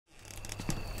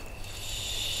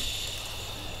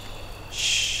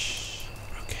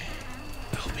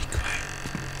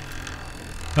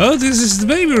Oh, this is the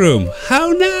baby room.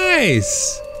 How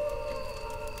nice!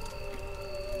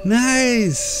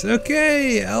 Nice.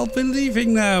 Okay, I'll be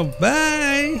leaving now.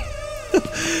 Bye.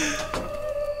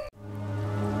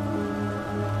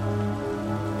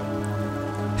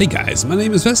 Hey guys, my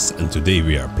name is Wes and today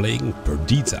we are playing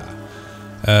Perdita.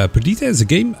 Perdita is a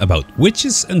game about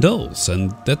witches and dolls,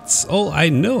 and that's all I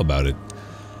know about it.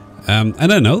 And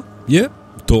I know, yeah,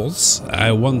 dolls.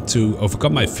 I want to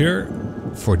overcome my fear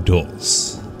for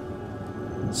dolls.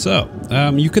 So,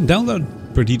 you can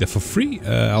download Perdita for free.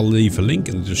 I'll leave a link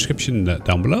in the description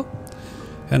down below.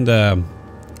 And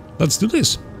let's do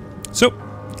this. So,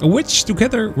 a witch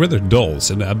together with her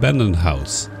dolls in an abandoned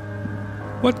house.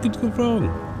 What could go wrong?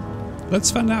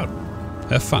 Let's find out.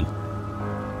 Have fun.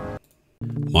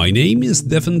 My name is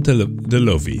Devon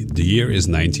Delovey. The year is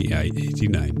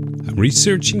 1989. I'm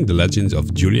researching the legend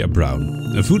of Julia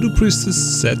Brown, a voodoo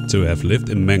priestess said to have lived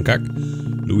in Manchac,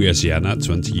 Louisiana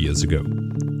 20 years ago.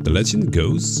 The legend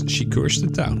goes she cursed the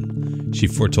town. She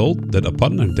foretold that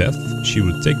upon her death she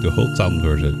would take the whole town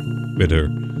with her.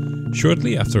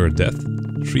 Shortly after her death,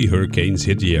 3 hurricanes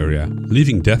hit the area,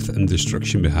 leaving death and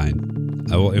destruction behind.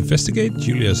 I will investigate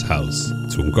Julia's house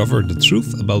to uncover the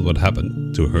truth about what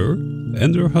happened to her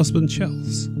and her husband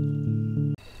Charles.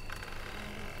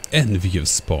 And we have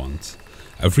spawned.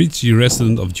 I've reached the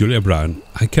residence of Julia Brown.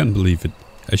 I can't believe it.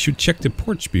 I should check the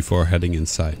porch before heading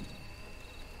inside.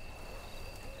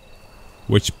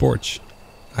 Which porch?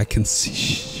 I can see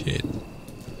shit.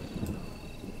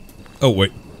 Oh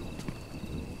wait.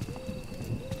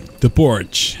 The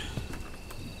porch.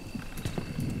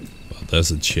 Well,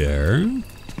 there's a chair.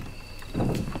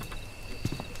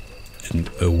 And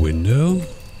a window.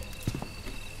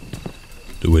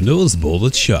 The window is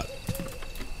bolted shut.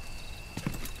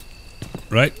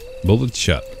 Right? Bolted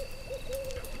shut.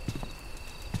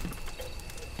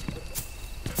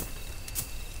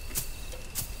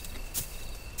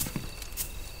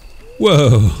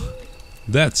 Whoa!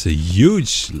 That's a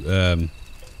huge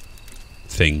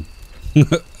thing.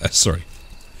 Sorry,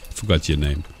 forgot your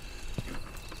name.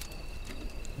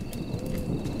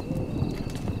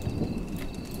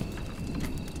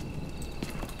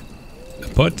 A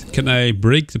pot? Can I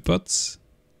break the pots?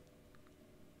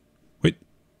 Wait.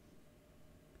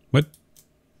 What?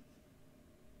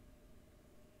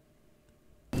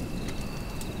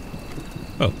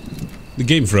 Oh, the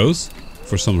game froze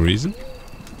for some reason.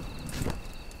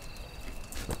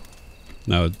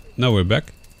 Now we're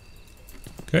back.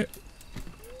 Okay.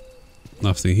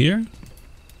 Nothing here.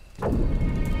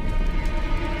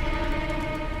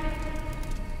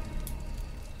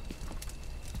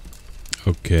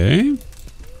 Okay.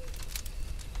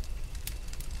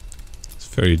 It's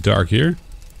very dark here.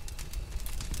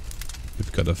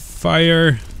 We've got a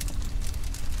fire.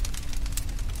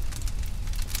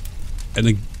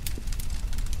 And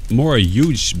more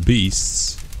huge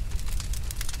beasts.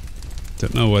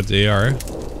 Don't know what they are.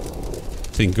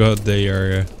 Thank God they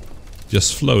are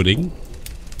just floating.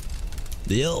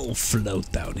 They all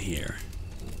float down here.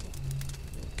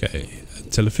 Okay,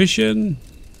 television.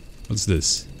 What's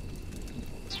this?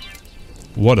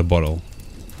 Water bottle.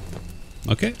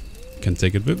 Okay, can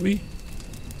take it with me.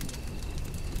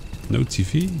 No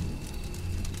TV.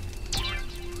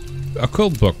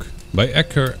 Occult book by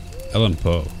Edgar Allan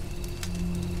Poe.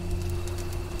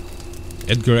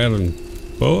 Edgar Allan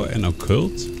Poe and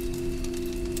occult.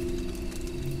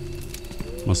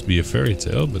 Must be a fairy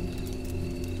tale, but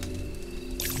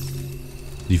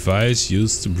device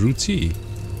used to brew tea.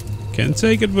 Can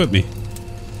take it with me.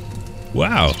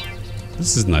 Wow,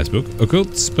 this is a nice book.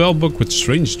 Occult spell book with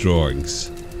strange drawings.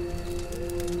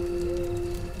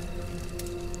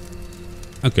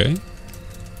 Okay,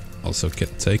 also can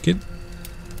take it.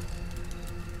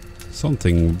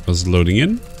 Something was loading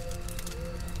in.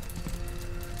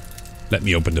 Let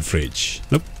me open the fridge.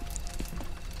 Nope.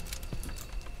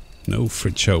 No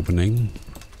fridge opening.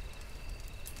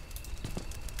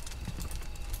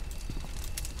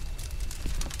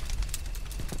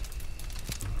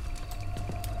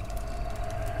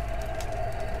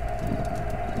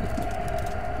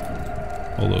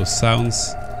 All those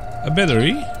sounds. A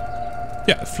battery?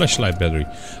 Yeah, a flashlight battery.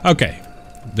 Okay.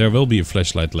 There will be a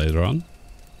flashlight later on.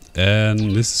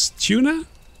 And this is tuna.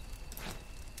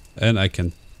 And I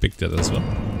can pick that as well.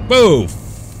 Boof!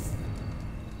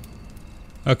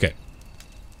 Okay.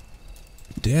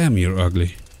 Damn, you're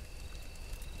ugly.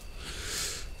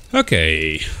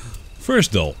 Okay.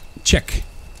 First doll. Check.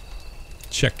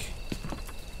 Check.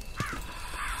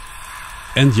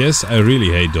 And yes, I really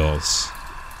hate dolls.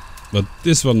 But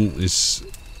this one is...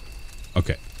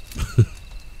 okay.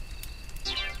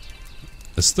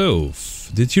 A stove.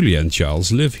 Did Julia and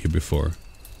Charles live here before?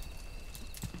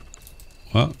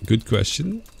 Well, good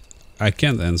question. I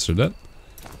can't answer that.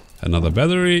 Another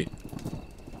battery.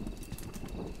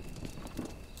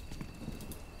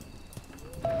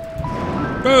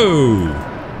 Oh!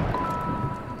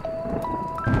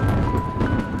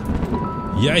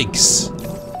 Yikes!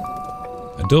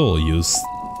 A doll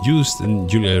used in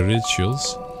Julia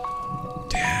rituals.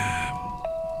 Damn.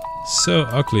 So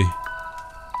ugly.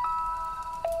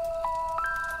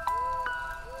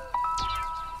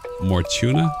 More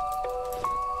tuna.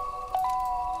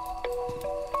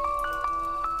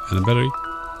 And a battery.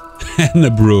 And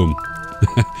a broom.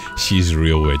 She's a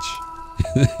real witch.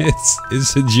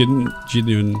 it's a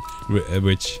genuine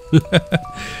witch.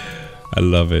 I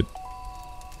love it.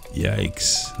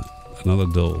 Yikes. Another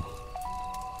doll.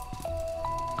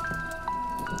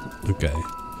 Okay.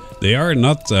 They are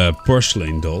not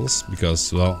porcelain dolls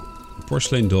because, well,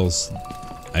 porcelain dolls,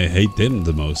 I hate them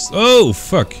the most. Oh,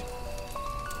 fuck.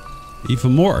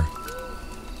 Even more.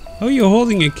 Oh, you're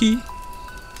holding a key?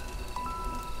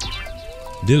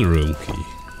 Dinner room key.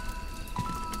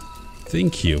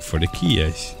 Thank you for the key,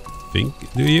 I think.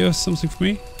 Do you have something for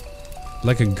me?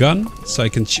 Like a gun? So I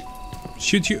can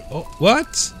shoot you? Oh,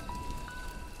 what?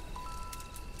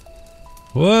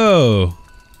 Whoa.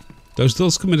 Those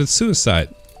dolls committed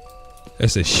suicide.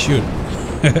 As they should.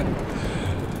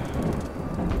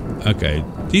 Okay,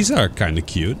 these are kind of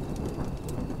cute.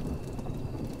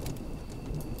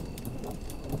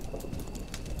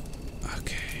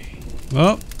 Okay.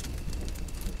 Well,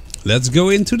 let's go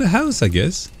into the house, I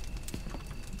guess.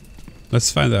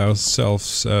 Let's find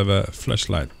ourselves a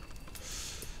flashlight.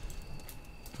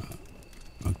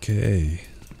 Okay.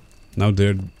 Now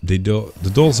the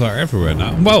dolls are everywhere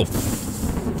now. Whoa!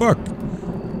 Fuck!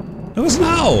 That was an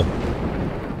owl!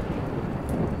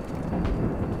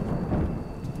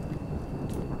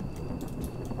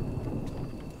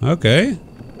 Okay.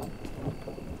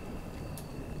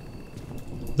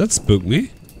 That spooked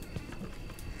me.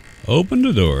 Open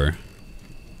the door.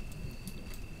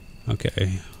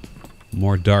 Okay.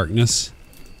 More darkness.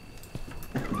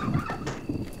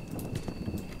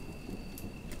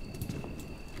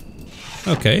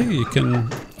 Okay, you can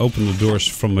open the doors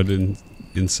from within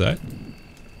inside.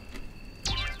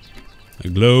 A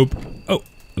globe. Oh,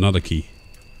 another key.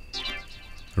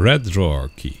 Red drawer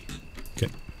key. Okay.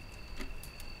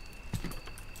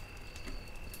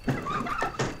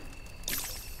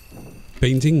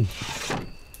 Painting.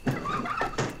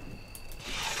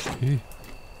 Okay.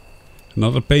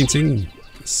 Another painting.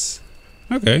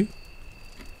 Okay.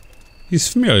 He's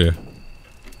familiar.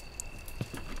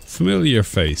 Familiar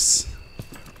face.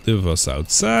 This was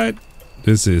outside.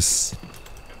 This is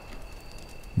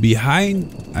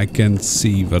behind. I can't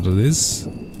see what it is,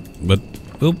 but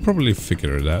we'll probably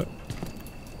figure it out.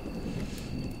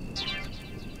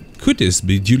 Could this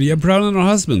be Julia Brown and her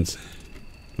husband?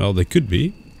 Well, they could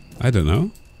be. I don't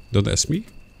know. Don't ask me.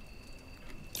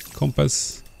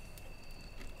 Compass.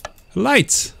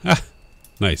 Light! Ah,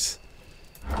 nice.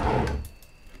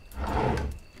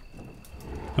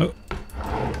 Oh.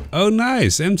 Oh,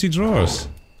 nice. Empty drawers.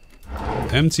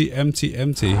 Empty, empty,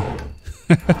 empty.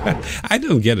 I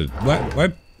don't get it.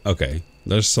 Why? Okay.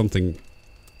 There's something.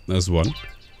 There's one.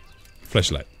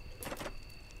 Flashlight.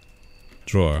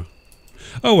 Drawer.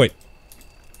 Oh, wait.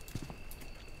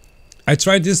 I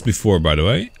tried this before, by the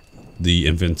way. The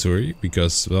inventory.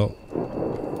 Because, well,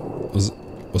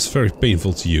 was very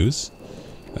painful to use.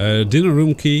 Dinner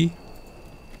room key.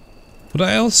 But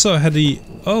I also had the...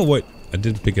 Oh, wait. I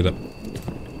didn't pick it up.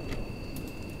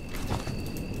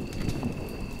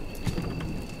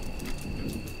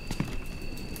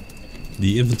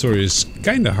 The inventory is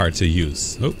kind of hard to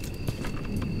use. Oh.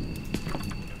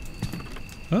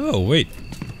 Oh, wait.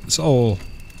 It's all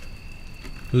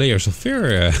layers of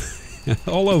fear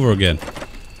all over again.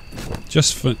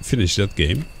 Just finished that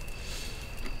game.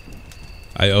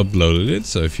 I uploaded it,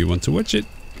 so if you want to watch it,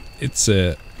 it's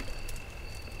I've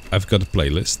got a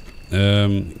playlist.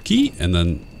 Key, and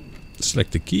then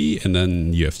select the key, and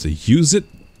then you have to use it.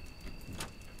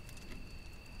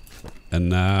 And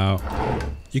now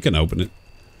you can open it.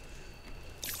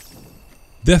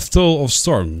 Death toll of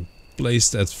storm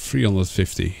placed at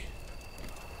 350.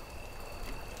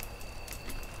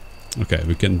 Okay,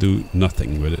 we can do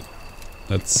nothing with it.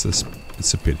 That's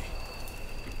it's a pity.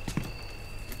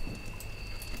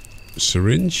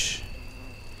 Syringe.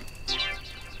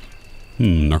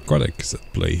 Narcotics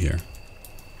at play here.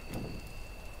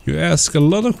 You ask a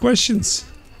lot of questions.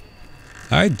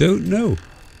 I don't know.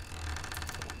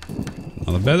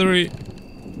 Another battery.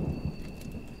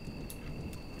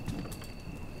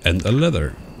 And a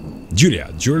letter.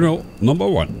 Julia, journal number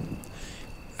 1.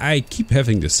 I keep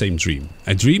having the same dream.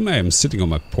 I dream I am sitting on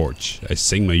my porch. I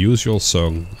sing my usual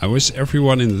song. I wish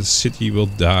everyone in the city will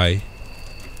die.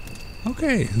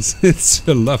 Okay, it's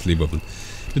a lovely woman.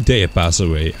 The day I pass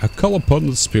away, I call upon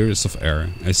the spirits of air.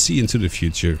 I see into the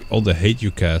future. All the hate you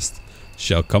cast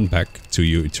shall come back to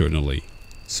you eternally.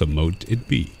 So mote it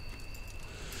be.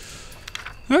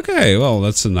 Okay, well,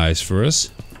 that's a nice verse.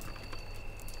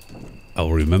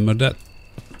 I'll remember that.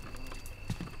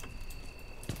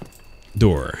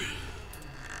 Door.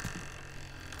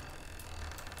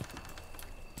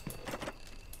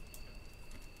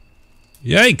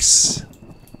 Yikes!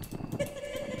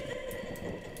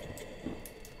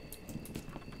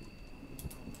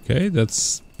 Okay,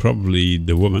 that's probably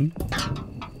the woman.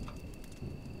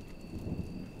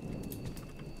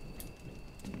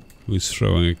 Who's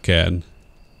throwing a can.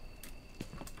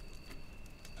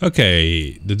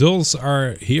 Okay, the dolls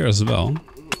are here as well.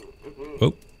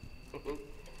 Oh.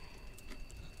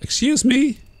 Excuse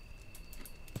me?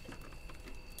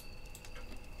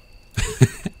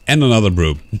 And another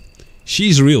broom.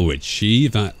 She's a real witch. She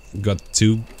even got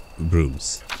 2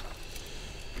 brooms.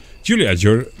 Julia,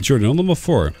 journal number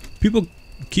 4. People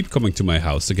keep coming to my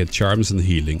house to get charms and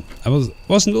healing. I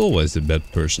wasn't always a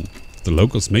bad person. The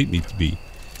locals made me to be.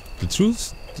 The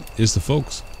truth is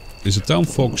the town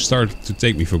folk started to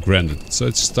take me for granted, so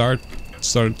it started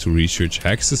to research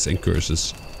hexes and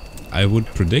curses. I would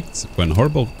predict when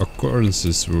horrible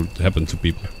occurrences would happen to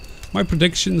people. My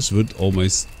predictions would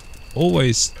almost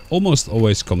always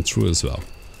come true as well.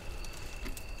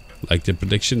 Like the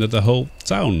prediction that the whole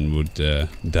town would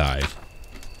die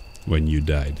when you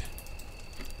died.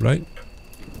 Right?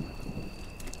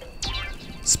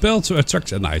 Spell to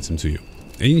attract an item to you.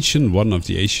 Ancient one of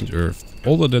the ancient earth,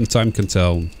 older than time can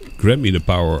tell, grant me the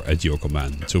power at your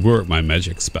command to work my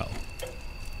magic spell.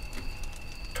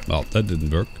 Well, that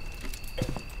didn't work.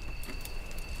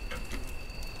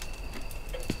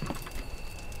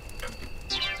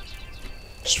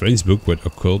 Strange book with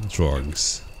occult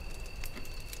drawings.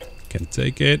 Can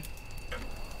take it.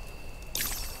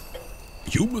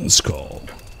 Human skull.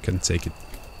 Can take it.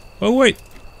 Oh wait,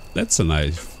 that's a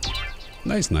knife.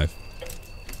 Nice knife.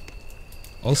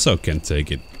 Also can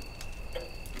take it.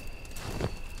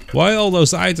 Why all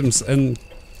those items and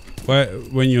why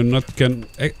when you're not can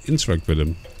interact with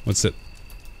them? What's it?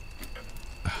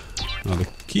 Oh, the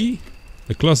key?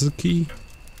 The closet key?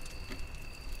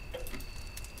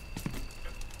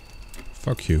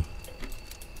 Fuck you.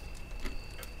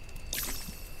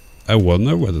 I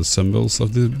wonder what the symbols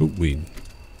of the book mean.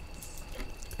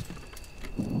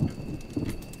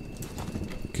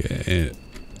 Okay.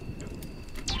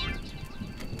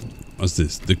 What's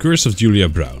this? The Curse of Julia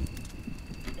Brown.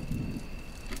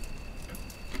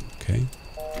 Okay.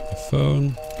 The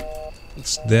phone.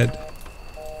 It's dead.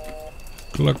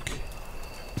 Clock.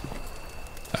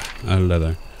 A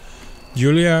letter.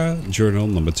 Julia, journal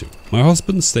number 2. My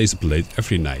husband stays up late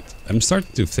every night. I'm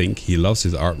starting to think he loves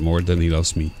his art more than he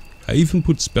loves me. I even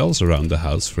put spells around the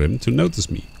house for him to notice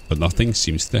me, but nothing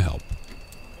seems to help.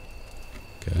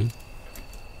 Okay.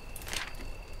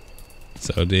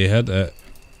 So they had a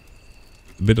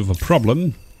bit of a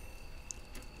problem.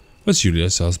 Was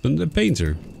Julia's husband a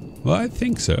painter? Well, I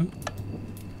think so.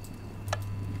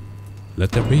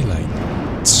 Let there be light.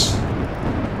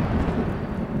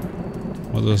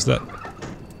 What was that?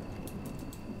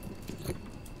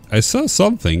 I saw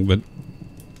something, but...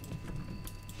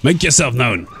 Make yourself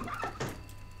known!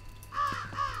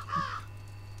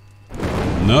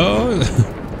 No?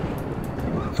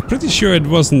 I'm pretty sure it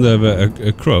wasn't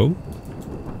a crow.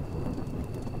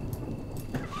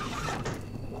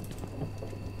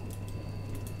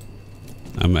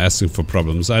 I'm asking for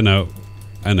problems. I know.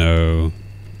 I know.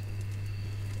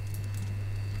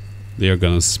 They are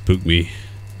gonna spook me.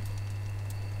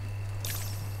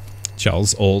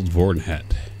 Charles' old worn hat.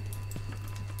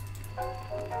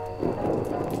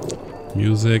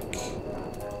 Music.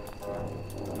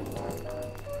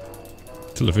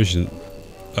 Television.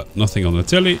 Nothing on the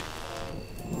telly.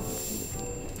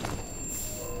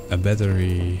 A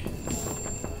battery.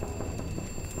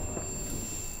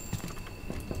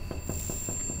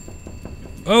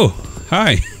 Oh,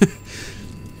 hi.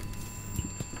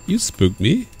 You spooked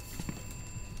me.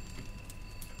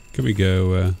 Can we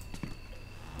go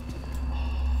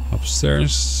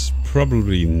upstairs?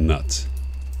 Probably not.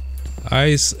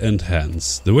 Eyes and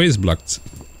hands. The way is blocked.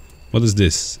 What is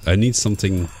this? I need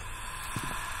something.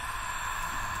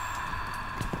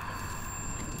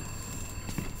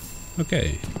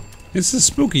 Okay. It's a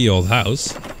spooky old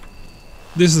house.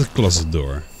 This is the closet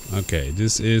door. Okay,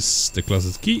 this is the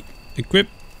closet key. Equip.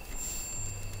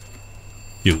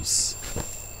 Use.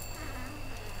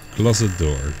 closet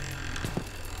door.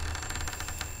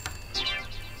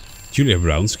 Julia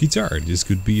Brown's guitar. This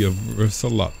could be worth a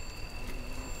lot.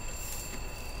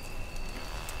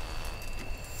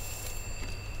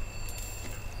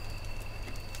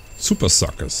 Super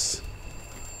suckers.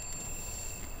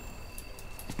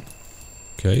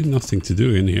 Okay, nothing to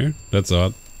do in here. That's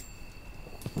odd.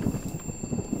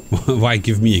 Why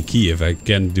give me a key if I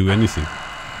can't do anything?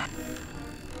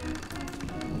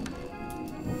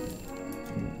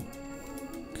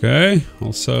 Okay,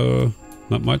 also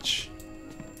not much.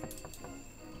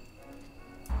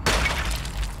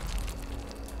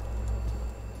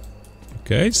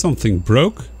 Okay, something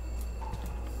broke.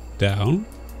 Down.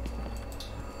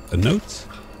 A note.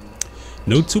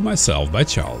 Note to myself by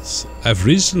Charles. I've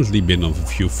recently been on a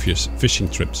few fishing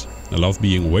trips. I love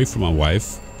being away from my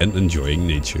wife and enjoying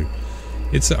nature.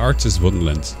 It's an artist's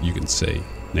wonderland, you can say.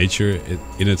 Nature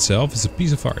in itself is a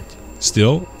piece of art.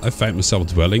 Still, I find myself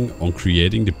dwelling on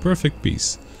creating the perfect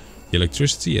piece. The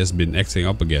electricity has been acting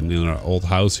up again in our old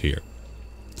house here.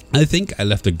 I think I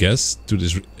left the gas to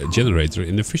this generator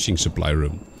in the fishing supply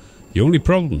room. The only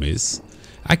problem is,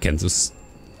 I can't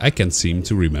seem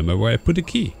to remember where I put the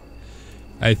key.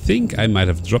 I think I might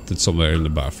have dropped it somewhere in the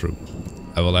bathroom.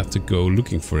 I will have to go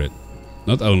looking for it.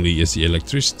 Not only is the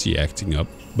electricity acting up,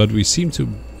 but we seem to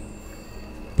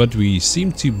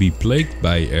be plagued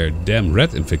by a damn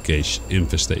rat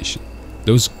infestation.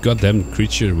 Those goddamn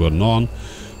creatures were gnawing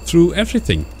through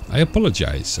everything. I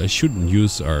apologize. I shouldn't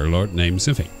use our Lord names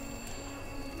in vain.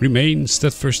 Remain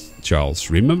steadfast, Charles.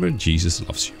 Remember, Jesus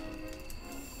loves you.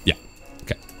 Yeah.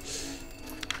 Okay.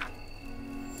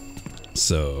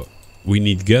 So we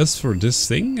need gas for this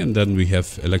thing, and then we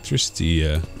have electricity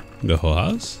in the whole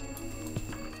house.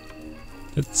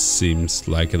 That seems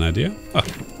like an idea. Ah.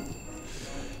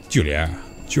 Julia,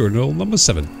 journal number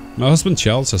 7. My husband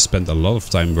Charles has spent a lot of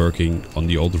time working on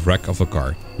the old wreck of a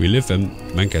car. We live in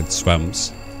Manchac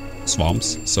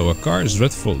Swamps, so a car is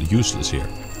dreadfully useless here.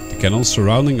 The canals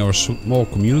surrounding our small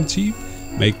community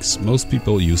makes most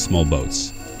people use small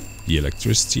boats. The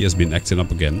electricity has been acting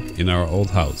up again in our old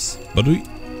house,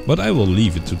 but I will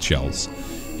leave it to Charles.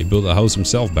 He built a house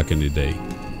himself back in the day.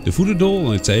 The voodoo doll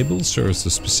on the table serves a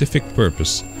specific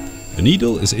purpose. A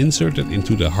needle is inserted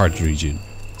into the heart region.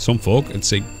 Some folk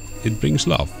say it brings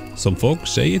love. Some folk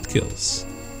say it kills.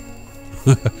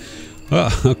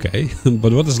 Okay,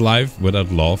 but what is life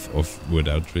without love or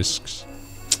without risks?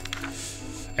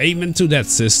 Amen to that,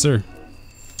 sister.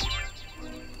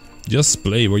 Just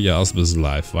play with your husband's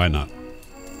life, why not?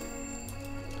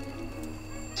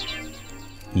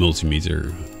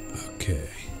 Multimeter, okay.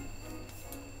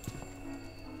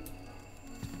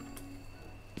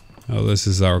 Oh, this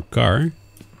is our car.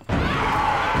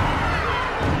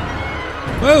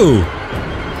 Whoa!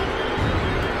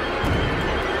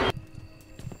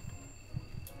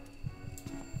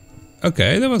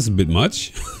 Okay, that was a bit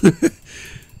much.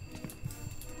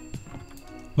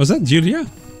 Was that Julia?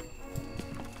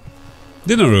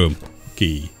 Dinner room.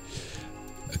 Key.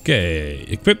 Okay,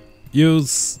 equip,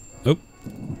 use. Oh.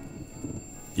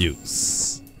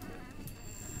 Use.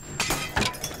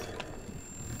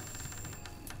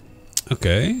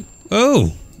 Okay.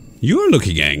 Oh, you're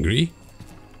looking angry.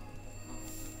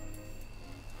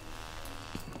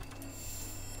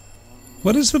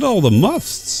 What is with all the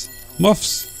moths?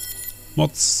 Moths.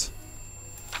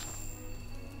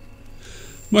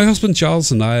 My husband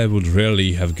Charles and I would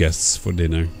rarely have guests for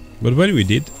dinner. But when we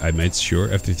did, I made sure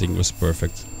everything was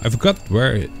perfect. I forgot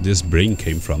where this brain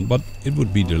came from, but it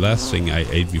would be the last thing I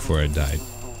ate before I died.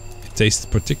 It tasted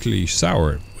particularly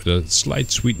sour, with a slight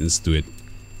sweetness to it.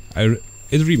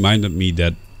 It reminded me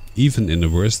that even in the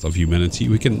worst of humanity,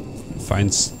 we can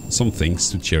find some things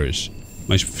to cherish.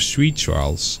 My sweet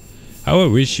Charles, how I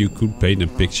wish you could paint a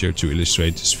picture to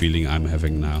illustrate this feeling I'm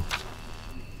having now.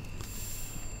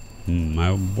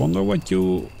 I wonder what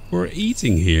you were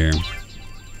eating here.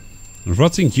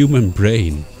 Rotting human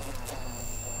brain.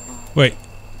 Wait.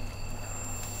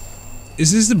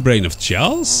 Is this the brain of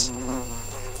Charles?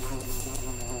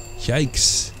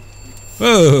 Yikes.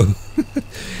 Whoa.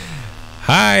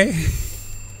 Hi.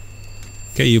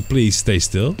 Can you please stay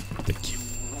still? Thank you.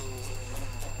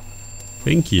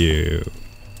 Thank you.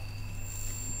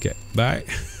 Okay, bye.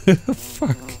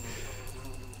 Fuck.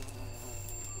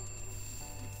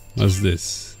 What's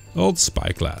this? Old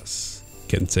spyglass.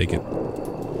 Can't take it.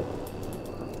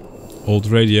 Old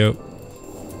radio.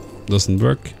 Doesn't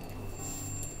work.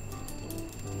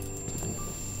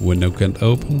 Window can't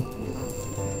open.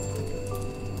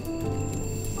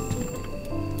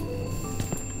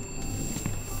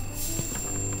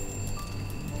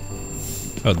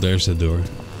 Oh, there's a door.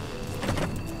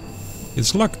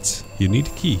 It's locked. You need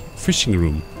a key. Fishing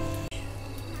room.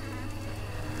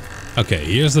 Okay,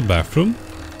 here's the bathroom.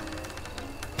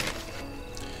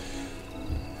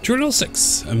 Journal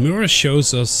 6. A mirror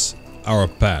shows us our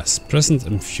past, present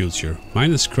and future.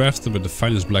 Mine is crafted with the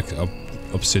finest black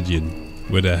obsidian,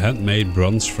 with a handmade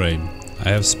bronze frame. I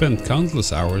have spent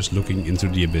countless hours looking into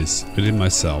the abyss within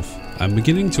myself. I'm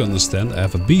beginning to understand I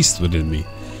have a beast within me.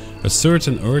 A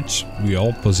certain urge we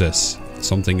all possess.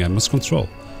 Something I must control.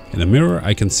 In a mirror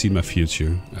I can see my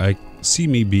future. I see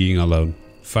me being alone.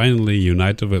 Finally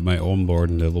united with my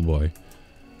unborn little boy.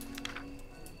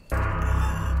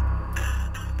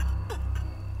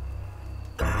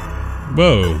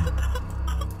 Whoa.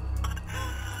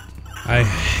 I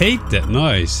hate that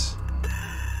noise.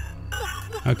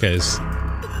 Okay, it's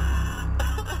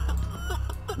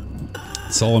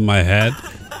all in my head.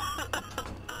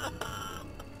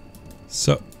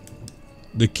 So,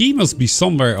 the key must be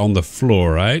somewhere on the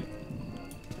floor, right?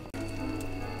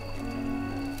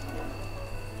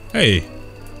 Hey,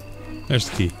 there's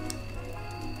the key.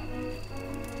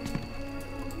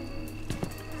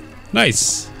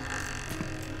 Nice.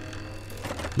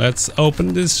 Let's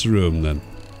open this room then.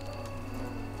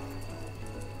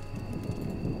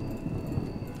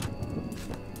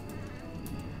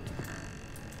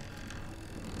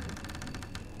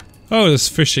 Oh, this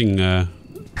fishing rod.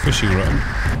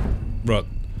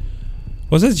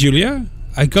 Was that Julia?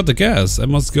 I got the gas. I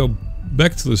must go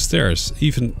back to the stairs,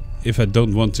 even if I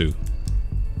don't want to.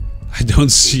 I don't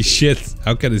see shit.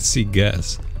 How can it see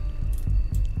gas?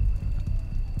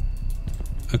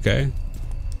 Okay.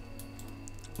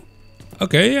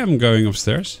 Okay, I'm going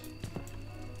upstairs.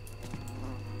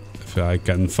 If I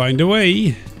can find a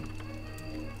way.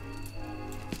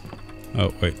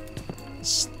 Oh, wait.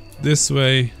 It's this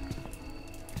way.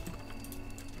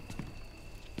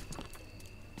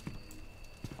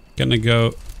 Can I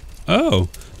go? Oh,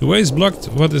 the way is blocked.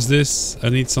 What is this? I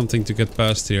need something to get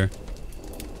past here.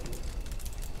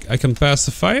 I can pass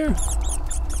the fire?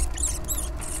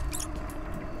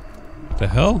 The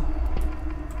hell?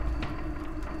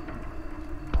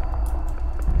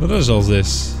 What is all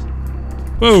this?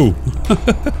 Whoa!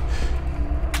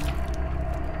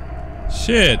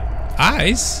 Shit!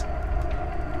 Eyes?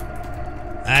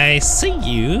 I see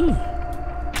you.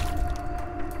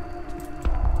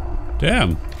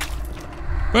 Damn.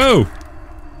 Whoa!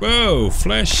 Whoa!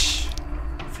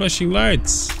 Flashing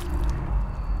lights.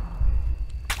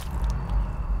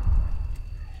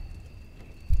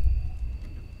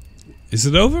 Is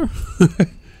it over?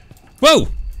 Whoa!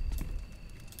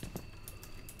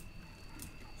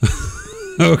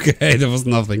 Okay, there was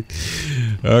nothing.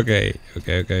 Okay.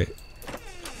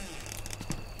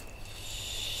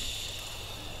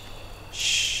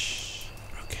 Shh.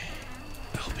 Okay.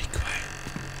 I'll be quiet.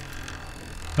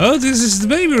 Oh, this is the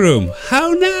baby room.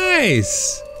 How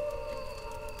nice!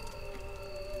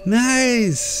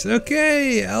 Nice.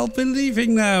 Okay, I'll be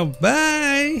leaving now.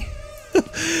 Bye.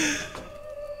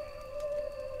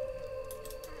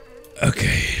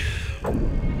 Okay.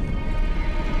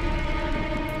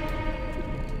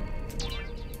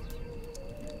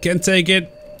 Can't take it.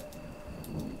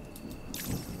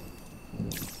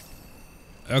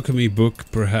 Alchemy book,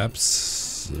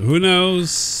 perhaps. Who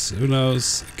knows? Who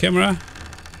knows? Camera?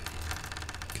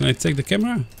 Can I take the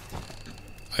camera?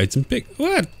 Item pick.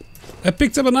 What? I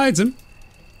picked up an item.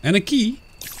 And a key.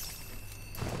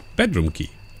 Bedroom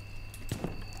key.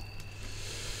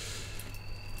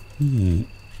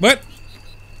 What?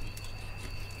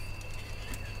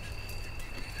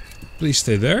 Please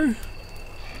stay there.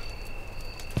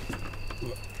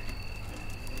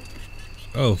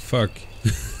 Oh, fuck.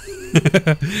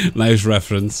 Nice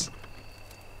reference.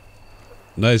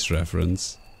 Nice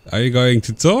reference. Are you going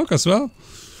to talk as well?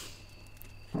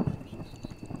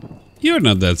 You're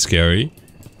not that scary.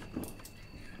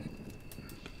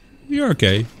 You're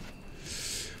okay.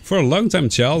 For a long time,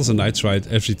 Charles and I tried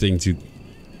everything to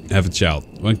have a child.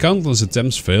 When countless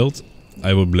attempts failed,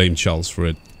 I would blame Charles for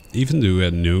it. Even though I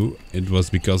knew it was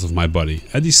because of my body.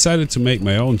 I decided to make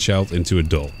my own child into a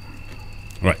doll.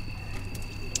 Right.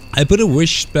 I put a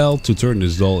wish spell to turn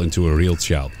this doll into a real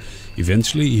child.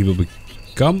 Eventually he will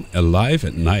become alive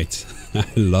at night. I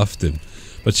loved him.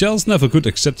 But Charles never could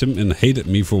accept him and hated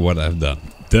me for what I've done.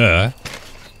 Duh.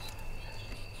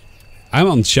 I'm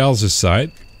on Charles'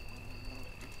 side.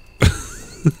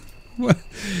 What?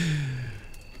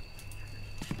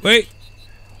 Wait.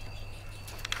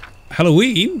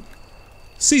 Halloween?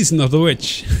 Season of the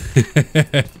Witch.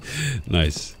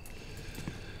 Nice.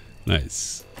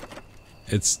 Nice.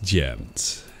 It's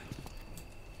jammed.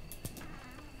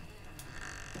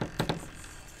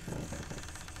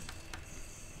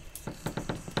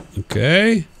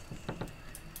 Okay.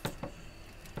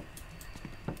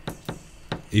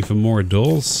 Even more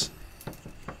dolls.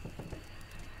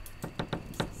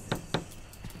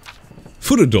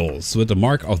 Voodoo dolls with the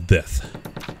mark of death.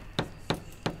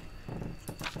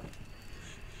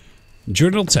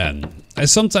 Journal 10. I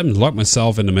sometimes lock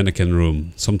myself in the mannequin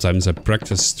room. Sometimes I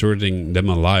practice stirring them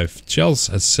alive. Charles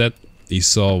has said he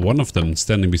saw one of them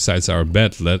standing beside our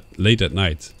bed late at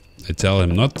night. I tell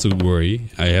him not to worry.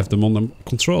 I have them under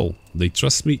control. They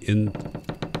trust me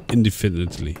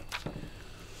indefinitely.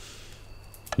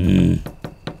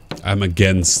 I'm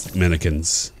against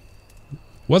mannequins.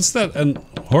 What's that? And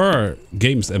horror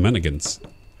games and mannequins.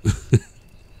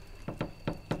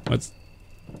 What?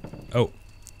 Oh.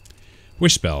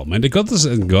 Wish spell. May the goddess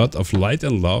and god of light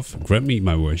and love grant me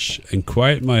my wish and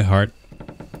quiet my heart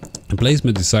and place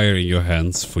my desire in your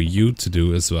hands for you to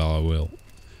do as well I will.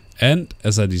 And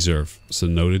as I deserve, so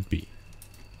note it be.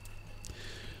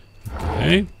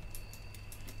 Okay.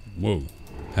 Whoa.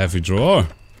 Heavy drawer.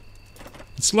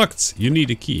 It's locked. You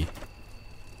need a key.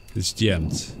 It's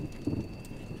jammed.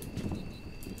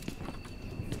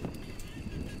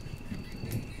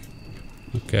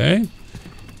 Okay.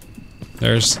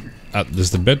 There's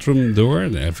the bedroom door. I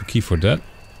have a key for that.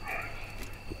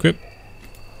 Equip.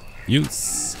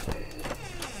 Use.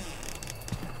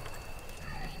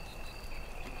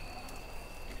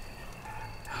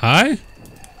 Hi?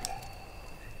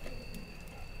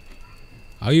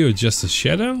 Are you just a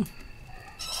shadow?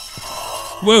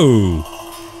 Whoa!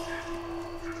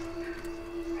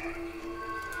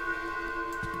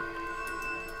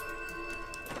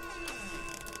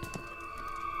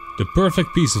 The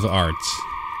perfect piece of art.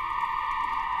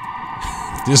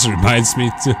 This reminds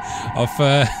me of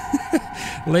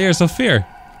Layers of Fear.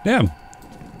 Damn.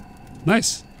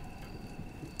 Nice.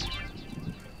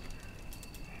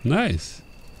 Nice.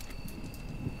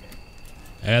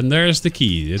 And there's the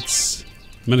key. It's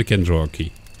mannequin drawer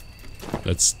key.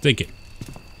 Let's take it.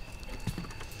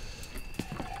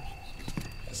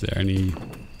 Is there any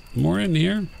more in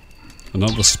here?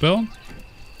 Another spell?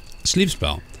 Sleep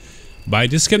spell. By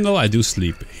this candle I do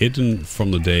sleep, hidden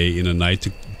from the day in the night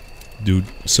to do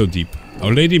so deep.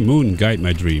 Our Lady Moon, guide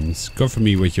my dreams. Cover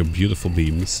me with your beautiful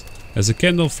beams. As the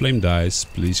candle flame dies,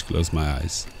 please close my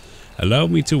eyes. Allow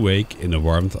me to wake in the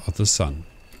warmth of the sun.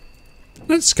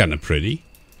 That's kind of pretty.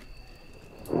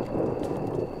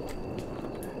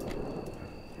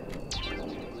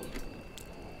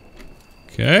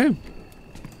 Okay.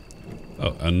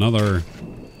 Oh, another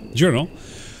journal.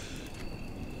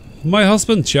 My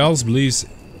husband Charles believes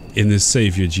in his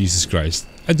savior Jesus Christ.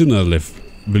 I do not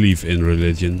believe in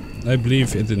religion. I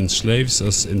believe it enslaves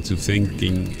us into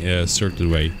thinking a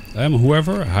certain way. I am,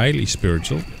 however, highly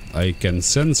spiritual. I can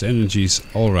sense energies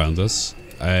all around us.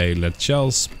 I let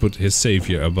Charles put his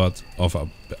savior above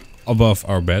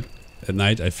our bed. At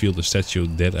night I feel the statue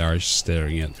dead eyes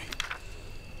staring at me.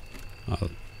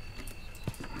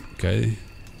 Okay.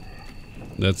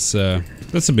 That's a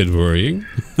bit worrying.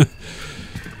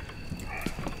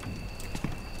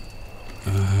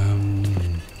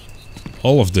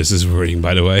 All of this is worrying,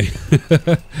 by the way.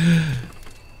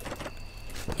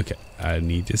 Okay, I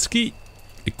need this key.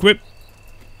 Equip.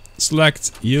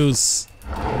 Select. Use.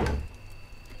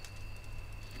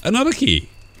 Another key.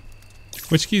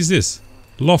 Which key is this?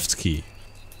 Loft key.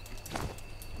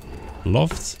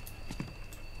 Loft.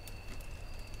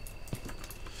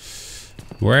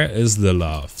 Where is the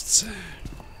loft?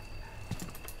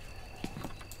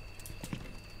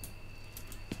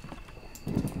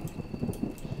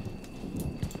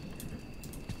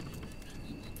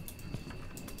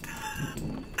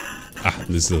 Ah,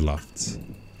 this is the loft.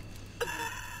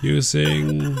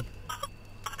 Using...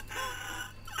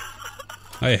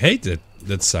 I hate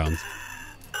that sound.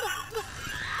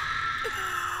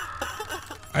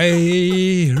 I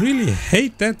really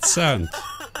hate that sound.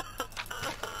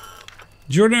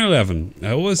 Journal 11.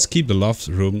 I always keep the loft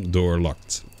room door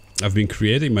locked. I've been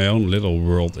creating my own little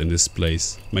world in this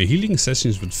place. My healing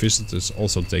sessions with visitors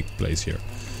also take place here.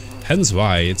 Hence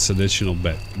why it's the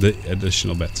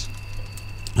additional bed.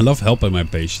 I love helping my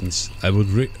patients. I would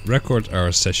record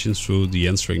our sessions through the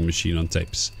answering machine on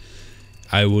tapes.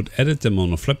 I would edit them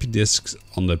on a floppy disk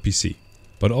on the PC.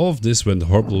 But all of this went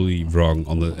horribly wrong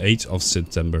on the 8th of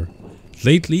September.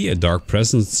 Lately, a dark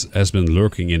presence has been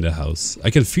lurking in the house. I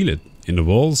can feel it. In the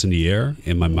walls, in the air,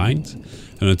 in my mind.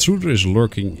 An intruder is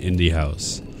lurking in the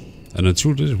house. An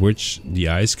intruder which the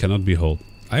eyes cannot behold.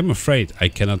 I am afraid I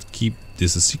cannot keep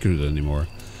this a secret anymore.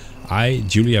 I,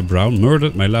 Julia Brown,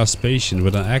 murdered my last patient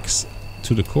with an axe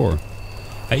to the core.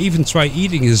 I even tried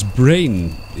eating his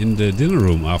brain in the dinner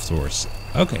room afterwards.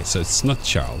 Okay, so it's not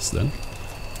Charles then.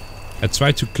 I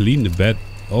tried to clean the bed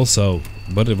also,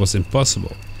 but it was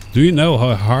impossible. Do you know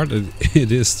how hard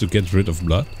it is to get rid of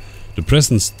blood? The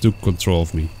presence took control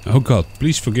of me. Oh God,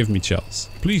 please forgive me, Charles.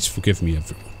 Please forgive me,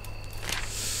 everyone.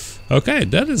 Okay,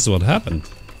 that is what happened.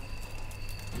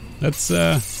 That's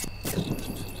and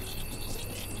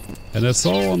that's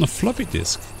all on a floppy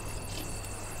disk.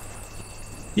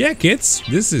 Yeah, kids,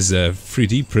 this is a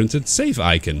 3D printed save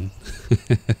icon.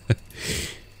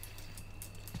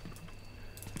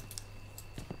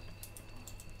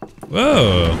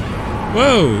 Whoa!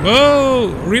 Whoa!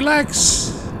 Whoa!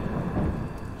 Relax!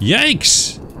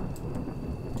 Yikes!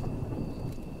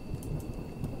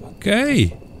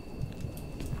 Okay.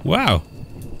 Wow.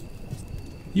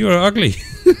 You are ugly.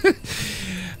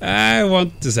 I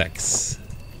want the sex.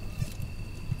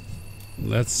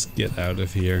 Let's get out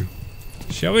of here.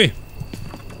 Shall we?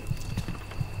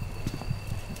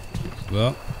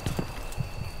 Well,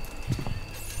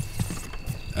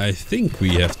 I think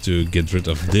we have to get rid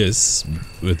of this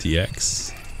with the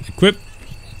axe. Equip.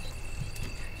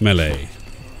 Melee.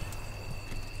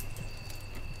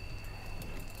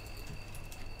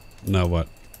 Now what?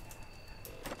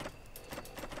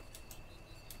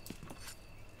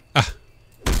 Ah!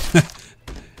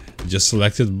 Just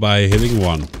selected by hitting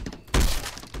 1.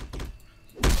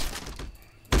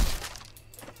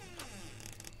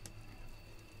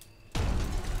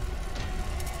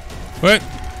 What?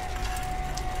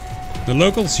 The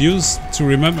locals used to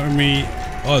remember me.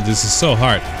 Oh, this is so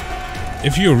hard.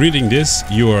 If you're reading this,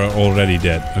 you are already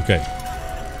dead. Okay.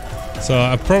 So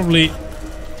I probably...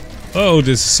 Oh,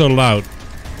 this is so loud.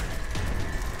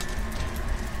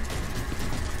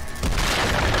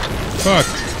 Fuck.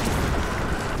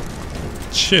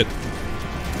 Shit.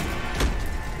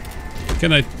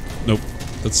 Can I... Nope.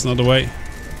 That's not the way.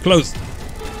 Close.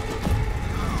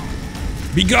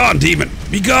 Be gone, demon!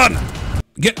 Be gone!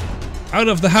 Get out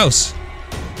of the house.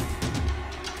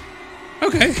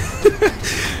 Okay.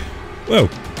 Whoa.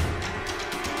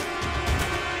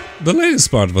 The latest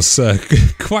part was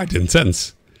quite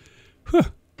intense. Huh.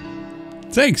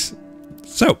 Thanks.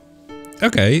 So,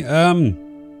 okay. That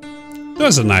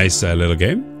was a nice little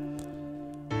game.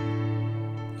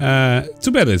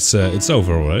 Too bad it's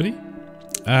over already.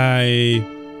 I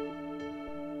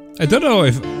don't know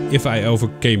if I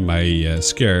overcame my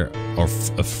scare of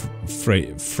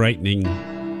frightening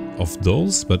of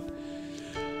dolls, but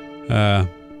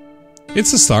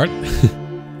it's a start.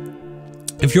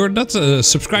 If you're not a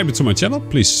subscriber to my channel,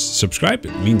 please subscribe.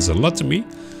 It means a lot to me.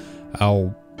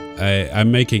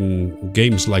 I'm making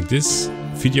games like this,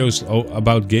 videos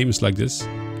about games like this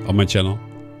on my channel.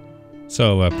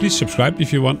 So please subscribe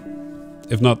if you want.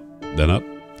 If not, then not.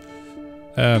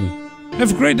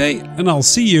 Have a great day, and I'll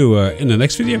see you in the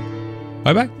next video.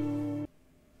 Bye bye.